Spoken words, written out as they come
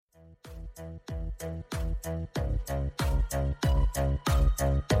This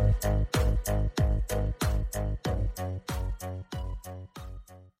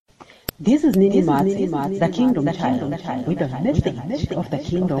is Nini Mats, the Kingdom Child, with a message of the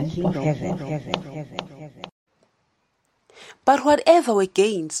Kingdom of Heaven. But whatever were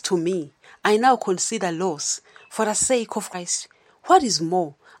gains to me, I now consider loss for the sake of Christ. What is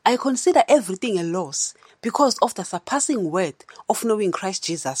more, I consider everything a loss because of the surpassing worth of knowing Christ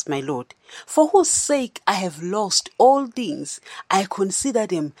Jesus my Lord, for whose sake I have lost all things. I consider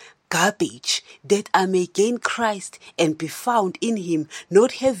them garbage, that I may gain Christ and be found in him,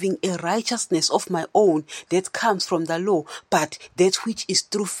 not having a righteousness of my own that comes from the law, but that which is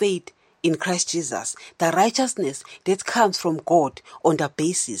through faith in Christ Jesus, the righteousness that comes from God on the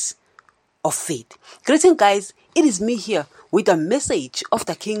basis of faith. Greeting, guys. It is me here with a message of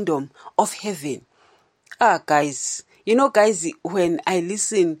the Kingdom of Heaven. Guys, guys, when I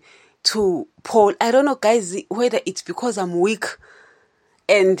listen to Paul, I don't know, guys, whether it's because I'm weak,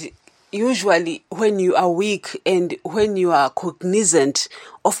 and usually when you are weak and when you are cognizant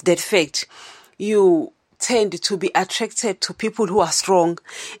of that fact, you tend to be attracted to people who are strong.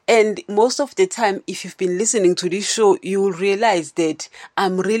 And most of the time, if you've been listening to this show, you will realize that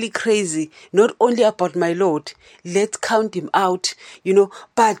I'm really crazy, not only about my Lord, let's count him out,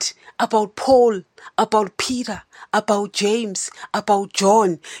 but about Paul, about Peter, about James, about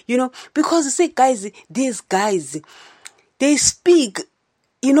John, because you see, guys, these guys, they speak,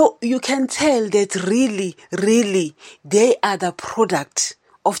 you can tell that really, really, they are the product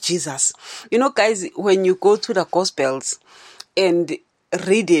of Jesus. Guys, when you go to the Gospels and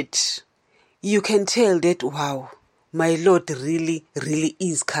read it, you can tell that, wow, my Lord really, really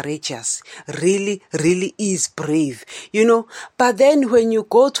is courageous, really, really is brave, But then when you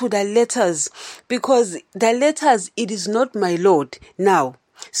go to the letters, because the letters, it is not my Lord now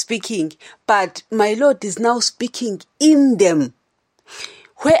speaking, but my Lord is now speaking in them.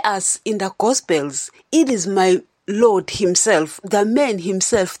 Whereas in the Gospels, it is my Lord himself, the man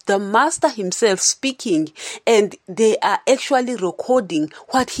himself, the master himself speaking, and they are actually recording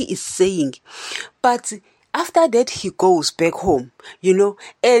what he is saying. But after that, he goes back home, and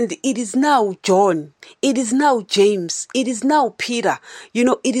it is now John, it is now James, it is now Peter,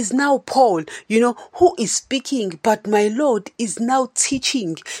 it is now Paul, who is speaking, but my Lord is now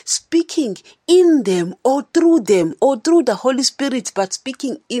teaching, speaking in them or through the Holy Spirit, but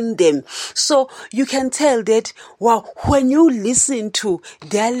speaking in them. So you can tell that, wow, when you listen to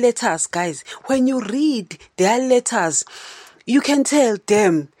their letters, guys, when you read their letters, you can tell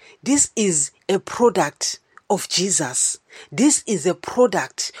them this is a product of Jesus. This is a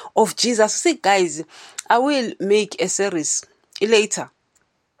product of Jesus. See, guys, I will make a series later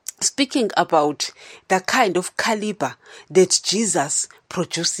speaking about the kind of caliber that Jesus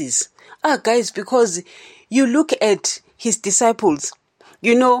produces. Guys, because you look at his disciples,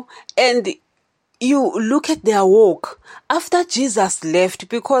 and you look at their walk after Jesus left,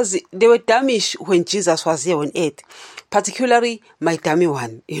 because they were dummish when Jesus was here on earth, particularly my dummy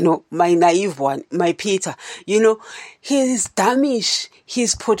one, my naive one, my Peter, he's dummish,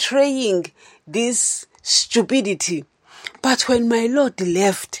 he's portraying this stupidity. But when my Lord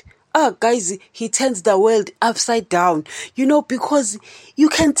left, guys, he turns the world upside down, because you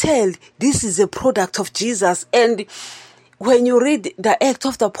can tell this is a product of Jesus. And when you read the Acts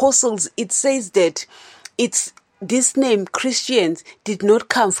of the Apostles, it says that this name Christians did not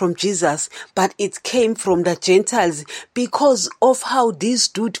come from Jesus, but it came from the Gentiles. Because of how these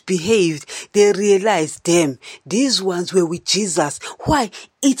dudes behaved, they realized, damn, these ones were with Jesus. Why?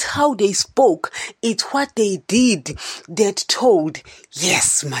 It's how they spoke. It's what they did that told,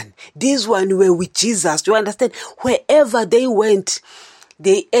 yes, man, these ones were with Jesus. You understand? Wherever they went,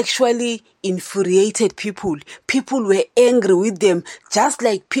 they actually infuriated people. People were angry with them, just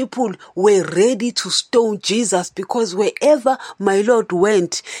like people were ready to stone Jesus, because wherever my Lord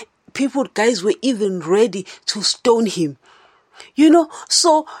went, people, guys, were even ready to stone him.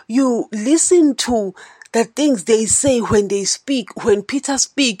 So you listen to the things they say when they speak. When Peter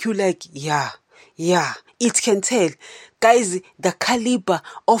speaks, you're like, yeah, it can tell. Guys, the caliber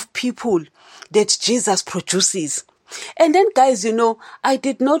of people that Jesus produces. And then, guys, I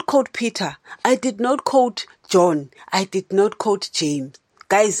did not quote Peter. I did not quote John. I did not quote James.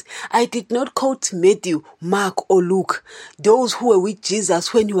 Guys, I did not quote Matthew, Mark, or Luke, those who were with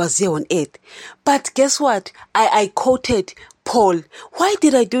Jesus when he was here on earth. But guess what? I quoted Paul. Why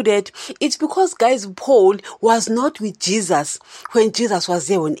did I do that? It's because, guys, Paul was not with Jesus when Jesus was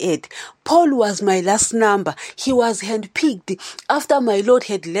here on earth. Paul was my last number. He was handpicked after my Lord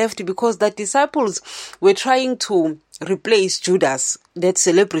had left, because the disciples were trying to replace Judas, that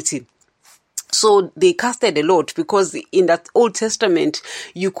celebrity. So they casted a lot, because in that Old Testament,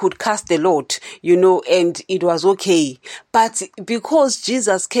 you could cast a lot, and it was okay. But because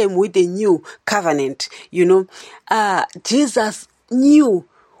Jesus came with a new covenant, Jesus knew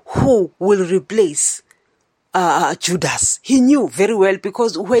who will replace Judas. He knew very well,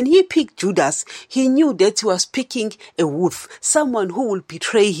 because when he picked Judas, he knew that he was picking a wolf, someone who will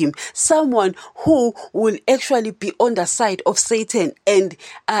betray him, someone who will actually be on the side of Satan and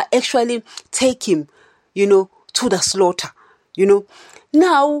actually take him, to the slaughter,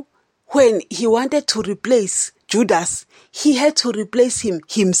 Now, when he wanted to replace Judas, he had to replace him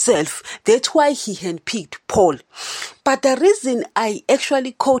himself. That's why he handpicked Paul. But the reason I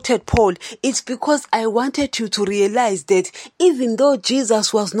actually quoted Paul is because I wanted you to realize that even though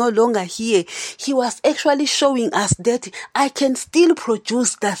Jesus was no longer here, he was actually showing us that I can still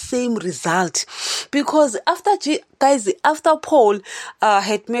produce the same result. Because after Paul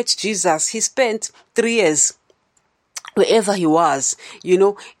had met Jesus, he spent 3 years wherever he was,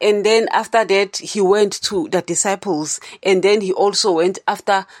 and then after that, he went to the disciples, and then he also went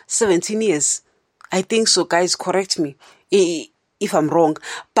after 17 years. I think so, guys, correct me if I'm wrong,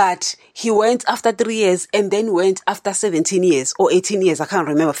 but he went after 3 years and then went after 17 years or 18 years. I can't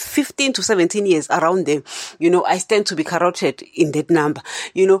remember, 15 to 17 years around there. I stand to be corrected in that number,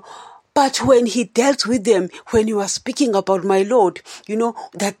 But when he dealt with them, when he was speaking about my Lord,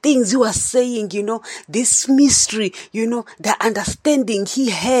 the things he was saying, this mystery, the understanding he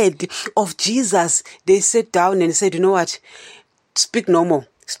had of Jesus, they sat down and said, you know what? Speak no more.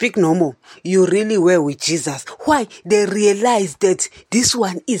 Speak no more. You really were with Jesus. Why? They realized that this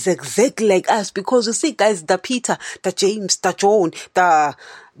one is exactly like us, because you see, guys, the Peter, the James, the John, the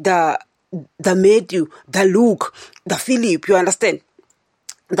Matthew, the Luke, the Philip, you understand?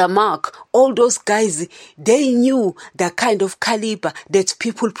 The Mark, all those guys, they knew the kind of caliber that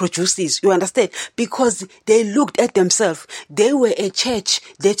people produces, you understand? Because they looked at themselves. They were a church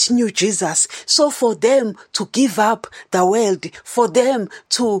that knew Jesus. So for them to give up the world, for them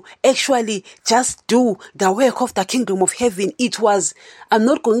to actually just do the work of the kingdom of heaven, it was, I'm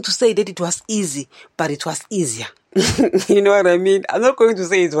not going to say that it was easy, but it was easier. You know what I mean? I'm not going to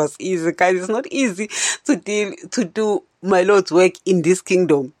say it was easy, guys. It's not easy to do my Lord's work in this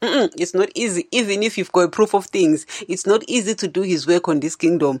kingdom. It's not easy. Even if you've got proof of things, it's not easy to do his work on this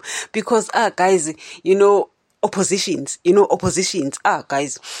kingdom, because guys, oppositions,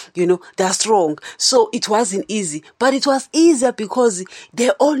 guys, they're strong. So it wasn't easy, but it was easier because they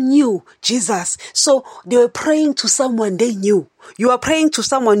all knew Jesus. So they were praying to someone they knew. You are praying to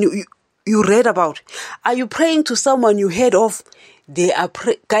someone you read about. Are you praying to someone you heard of? They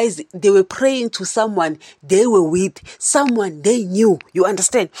were praying to someone they were with, someone they knew. You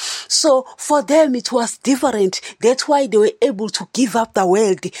understand? So for them, it was different. That's why they were able to give up the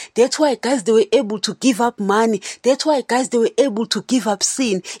world. That's why, guys, they were able to give up money. That's why, guys, they were able to give up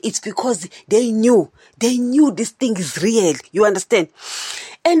sin. It's because they knew this thing is real. You understand?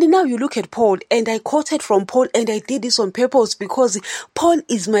 And now you look at Paul, and I quoted from Paul, and I did this on purpose because Paul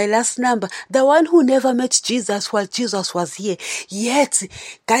is my last number, the one who never met Jesus while Jesus was here. Yet,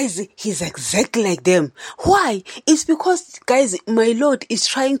 guys, he's exactly like them. Why? It's because, guys, my Lord is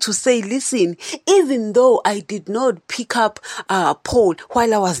trying to say, listen, even though I did not pick up Paul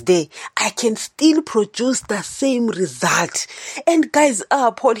while I was there, I can still produce the same result. And guys,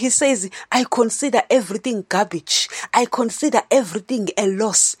 Paul, he says, I consider everything garbage. I consider everything a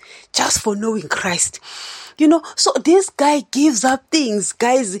loss just for knowing Christ. So this guy gives up things,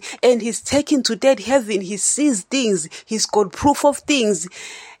 guys, and he's taken to dead heaven. He sees things. He's got proof of things.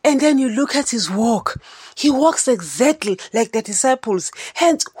 And then you look at his walk. He walks exactly like the disciples.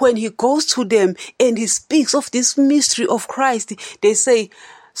 Hence, when he goes to them and he speaks of this mystery of Christ, they say,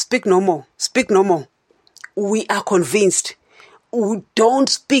 speak no more. Speak no more. We are convinced. We don't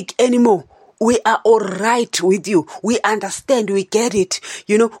speak anymore. We are all right with you. We understand. We get it.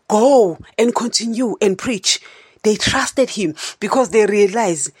 Go and continue and preach. They trusted him because they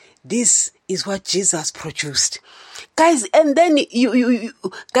realized this is what Jesus produced. Guys, and then you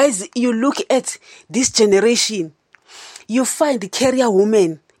look at this generation. You find carrier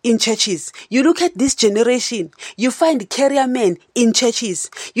women in churches. You look at this generation, you find carrier men in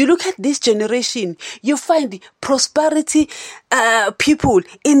churches. You look at this generation, you find prosperity people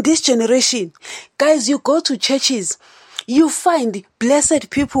in this generation. Guys, you go to churches, you find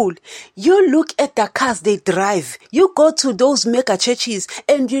blessed people. You look at the cars they drive. You go to those mega churches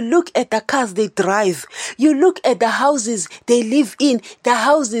and you look at the cars they drive. You look at the houses they live in, the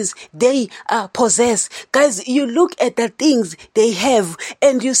houses they possess. Guys, you look at the things they have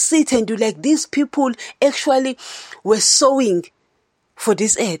and you sit and you like, these people actually were sowing for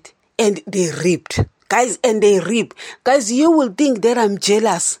this earth. and they reaped. Guys, and they reap. Guys, you will think that I'm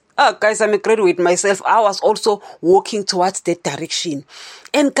jealous. Guys, I'm a graduate myself. I was also walking towards that direction.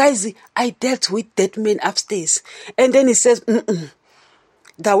 And guys, I dealt with that man upstairs. And then he says,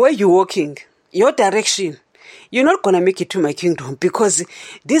 the way you're walking, your direction, you're not going to make it to my kingdom because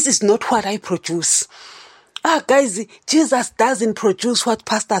this is not what I produce. Guys, Jesus doesn't produce what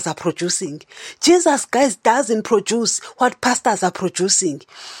pastors are producing. Jesus, guys, doesn't produce what pastors are producing.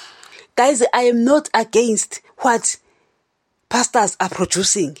 Guys, I am not against what pastors are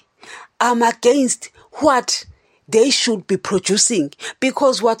producing. I'm against what they should be producing,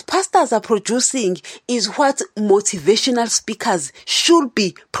 because what pastors are producing is what motivational speakers should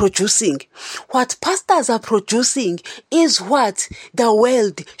be producing. What pastors are producing is what the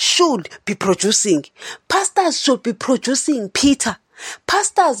world should be producing. Pastors should be producing Peter.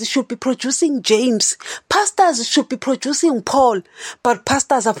 Pastors should be producing James. Pastors should be producing Paul. But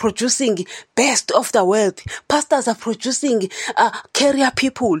pastors are producing best of the world. Pastors are producing career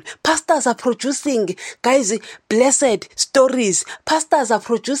people. Pastors are producing, guys, blessed stories. Pastors are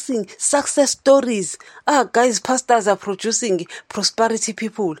producing success stories. Guys, pastors are producing prosperity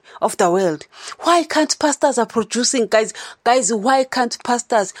people of the world. Why can't pastors are producing, guys, why can't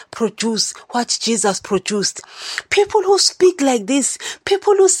pastors produce what Jesus produced? People who speak like this,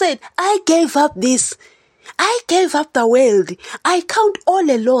 people who said, I gave up this. I gave up the world. I count all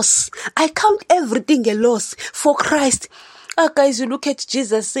a loss. I count everything a loss for Christ. Guys, you look at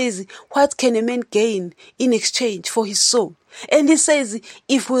Jesus, says, what can a man gain in exchange for his soul? And he says,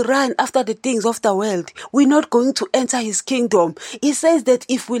 if we run after the things of the world, we're not going to enter his kingdom. He says that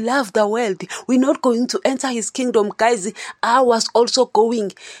if we love the world, we're not going to enter his kingdom. Guys, I was also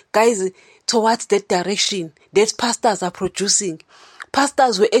going, guys, towards that direction that pastors are producing.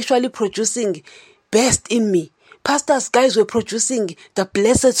 Pastors were actually producing best in me. Pastors, guys, were producing the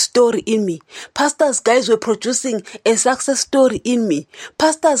blessed story in me. Pastors, guys, were producing a success story in me.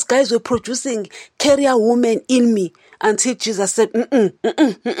 Pastors, guys, were producing career women in me. Until Jesus said,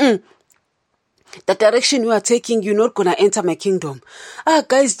 the direction you are taking, you're not going to enter my kingdom.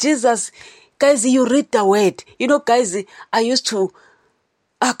 Guys, Jesus, guys, you read the word. You know, guys, I used to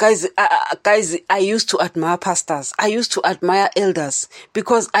admire pastors. I used to admire elders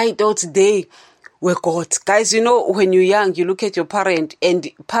because I thought they were God. Guys, you know, when you're young, you look at your parent, and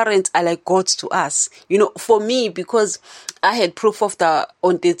parents are like gods to us. You know, for me, because I had proof of the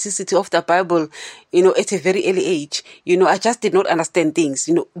authenticity of the Bible, you know, at a very early age. You know, I just did not understand things.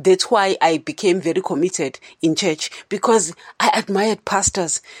 You know, that's why I became very committed in church, because I admired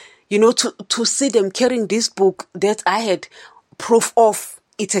pastors. You know, to see them carrying this book that I had proof of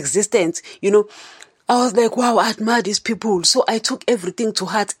its existence, you know, I was like, wow, I admire these people. So I took everything to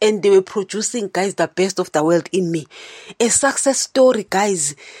heart, and they were producing, guys, the best of the world in me. A success story,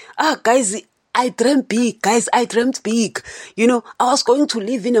 guys. Guys, I dreamt big, guys. I dreamt big. You know, I was going to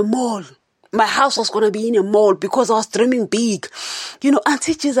live in a mall. My house was going to be in a mall because I was dreaming big. You know,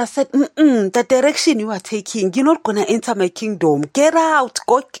 until Jesus said, the direction you are taking, you're not going to enter my kingdom. Get out,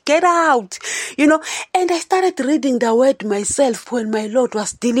 God, get out. You know, and I started reading the word myself when my Lord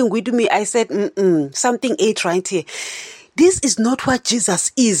was dealing with me. I said, something ain't right here. This is not what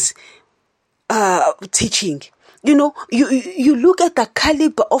Jesus is teaching. You know, you look at the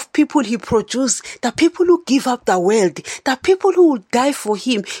caliber of people he produced, the people who give up the world, the people who will die for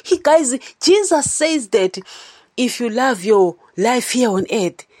him. Guys, Jesus says that if you love your life here on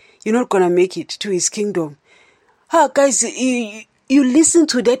earth, you're not going to make it to his kingdom. Guys, you listen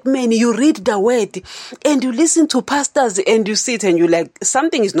to that man, you read the word, and you listen to pastors, and you sit and you're like,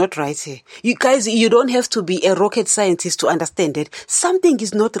 something is not right here. You guys, you don't have to be a rocket scientist to understand it. Something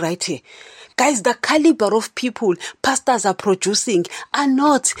is not right here. Guys, the caliber of people pastors are producing are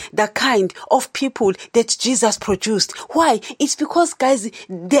not the kind of people that Jesus produced. Why? It's because, guys,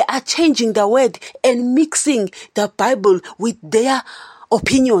 they are changing the word and mixing the Bible with their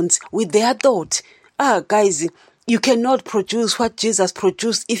opinions, with their thought. Guys, you cannot produce what Jesus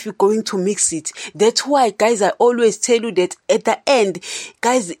produced if you're going to mix it. That's why, guys, I always tell you that at the end,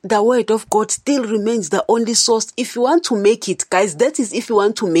 guys, the word of God still remains the only source. If you want to make it, guys, that is if you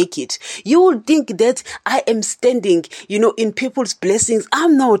want to make it. You will think that I am standing, you know, in people's blessings.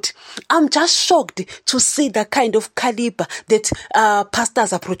 I'm not. I'm just shocked to see the kind of caliber that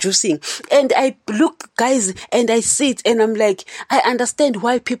pastors are producing. And I look, guys, and I sit and I'm like, I understand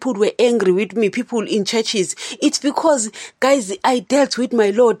why people were angry with me, people in churches. It's because, guys, I dealt with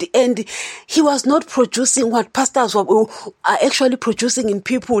my Lord and he was not producing what pastors are actually producing in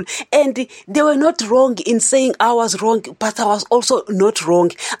people. And they were not wrong in saying I was wrong, but I was also not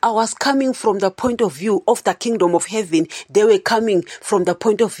wrong. I was coming from the point of view of the kingdom of heaven. They were coming from the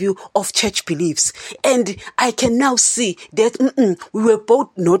point of view of church beliefs. And I can now see that we were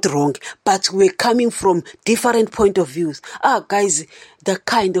both not wrong, but we were coming from different point of views. Guys, the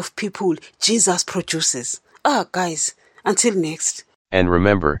kind of people Jesus produces. Guys, until next. And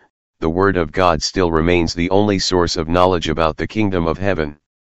remember, the Word of God still remains the only source of knowledge about the kingdom of heaven.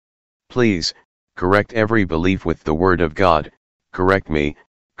 Please, correct every belief with the Word of God, correct me,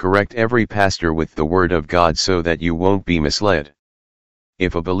 correct every pastor with the Word of God so that you won't be misled.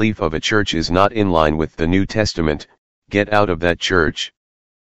 If a belief of a church is not in line with the New Testament, get out of that church.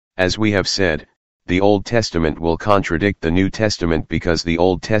 As we have said, the Old Testament will contradict the New Testament because the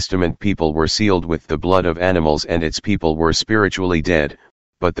Old Testament people were sealed with the blood of animals and its people were spiritually dead,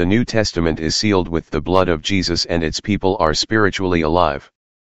 but the New Testament is sealed with the blood of Jesus and its people are spiritually alive.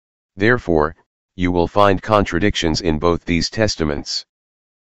 Therefore, you will find contradictions in both these testaments.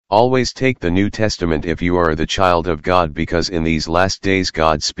 Always take the New Testament if you are the child of God because in these last days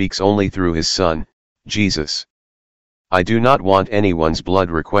God speaks only through His Son, Jesus. I do not want anyone's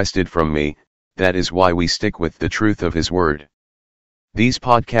blood requested from me, that is why we stick with the truth of His Word. These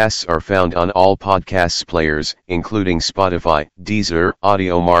podcasts are found on all podcasts players, including Spotify, Deezer,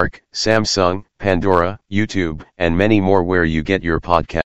 AudioMark, Samsung, Pandora, YouTube, and many more where you get your podcast.